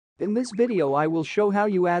In this video I will show how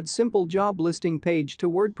you add simple job listing page to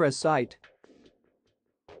WordPress site.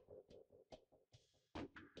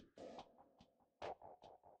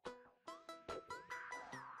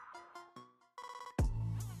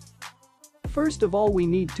 First of all, we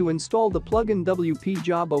need to install the plugin WP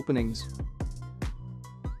Job Openings.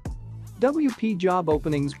 WP Job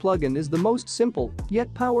Openings plugin is the most simple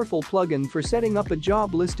yet powerful plugin for setting up a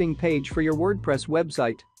job listing page for your WordPress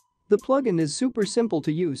website. The plugin is super simple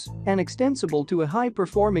to use and extensible to a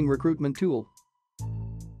high-performing recruitment tool.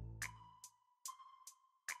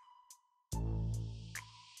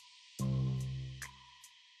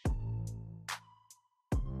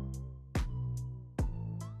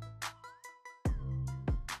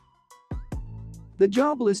 The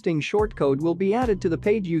job listing shortcode will be added to the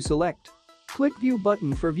page you select. Click View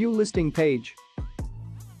button for View Listing Page.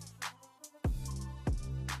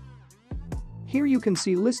 Here you can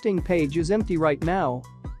see listing page is empty right now.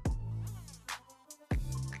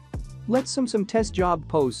 Let's some test job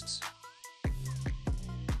posts.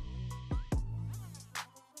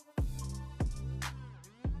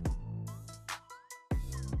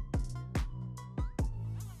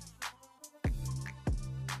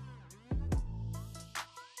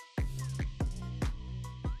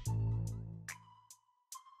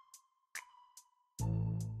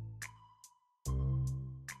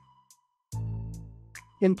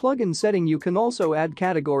 In plugin setting you can also add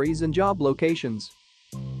categories and job locations.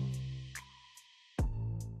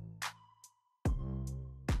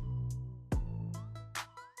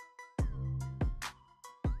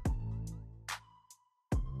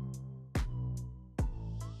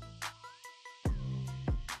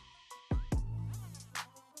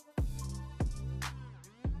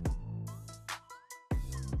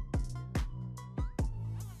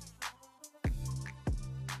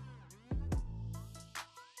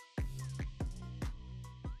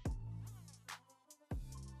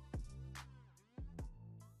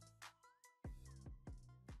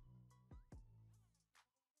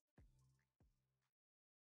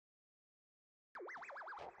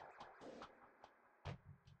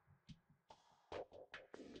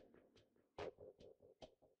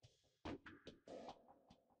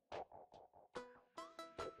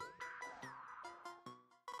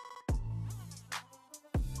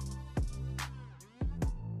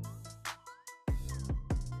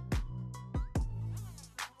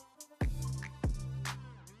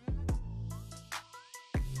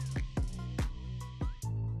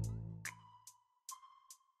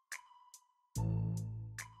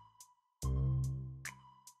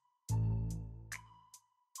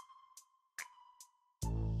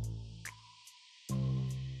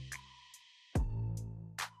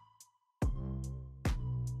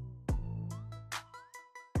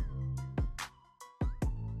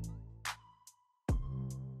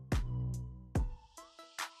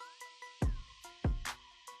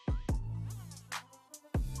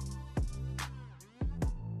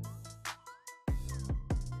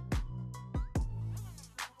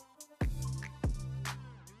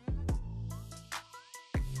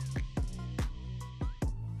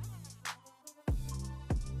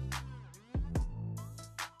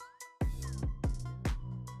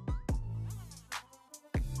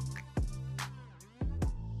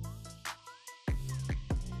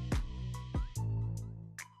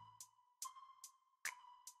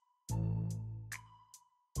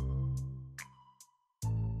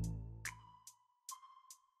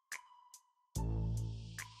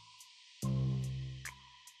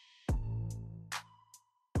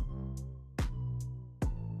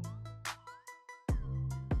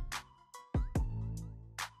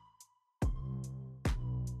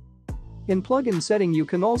 In plugin setting you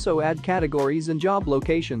can also add categories and job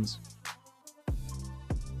locations.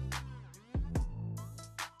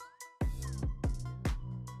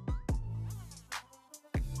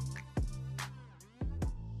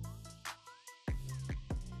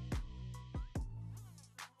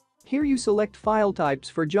 Here you select file types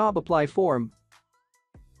for job apply form.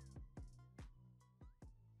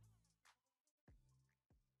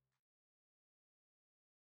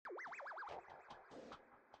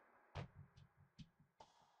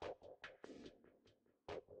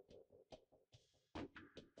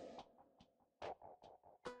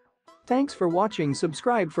 Thanks for watching.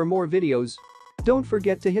 Subscribe for more videos. Don't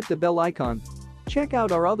forget to hit the bell icon. Check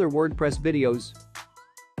out our other WordPress videos.